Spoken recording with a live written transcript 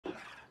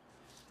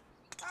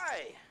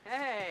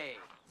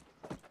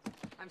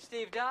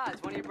Steve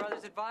Dodds, one of your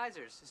brother's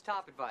advisors. His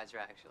top advisor,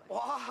 actually.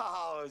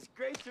 Wow, it's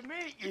great to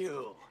meet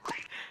you.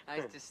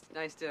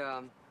 Nice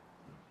to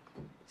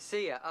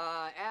see ya.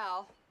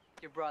 Al,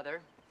 your brother,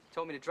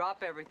 told me to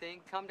drop everything,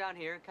 come down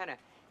here, and kind of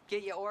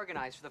get you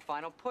organized for the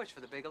final push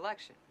for the big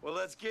election. Well,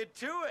 let's get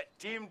to it.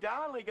 Team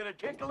Donnelly gonna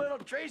kick a little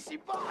Tracy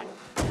butt.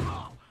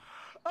 Oh.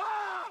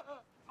 Ah!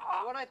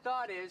 What I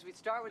thought is we'd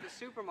start with the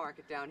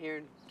supermarket down here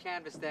and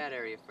canvass that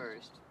area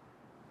first.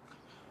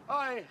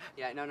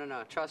 Yeah,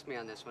 no. Trust me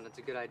on this one. It's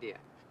a good idea.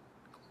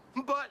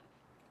 But...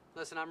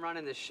 Listen, I'm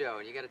running this show,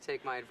 and you got to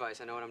take my advice.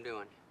 I know what I'm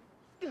doing.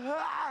 Do you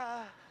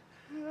have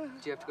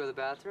to go to the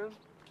bathroom?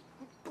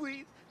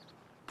 Please,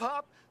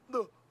 pop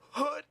the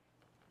hood.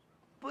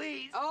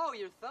 Please. Oh,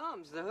 your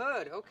thumbs, the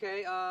hood.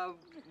 Okay,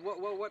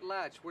 what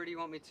latch? Where do you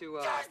want me to,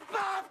 Just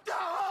pop the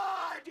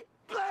hood!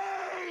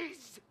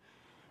 Please!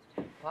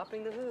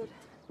 Popping the hood.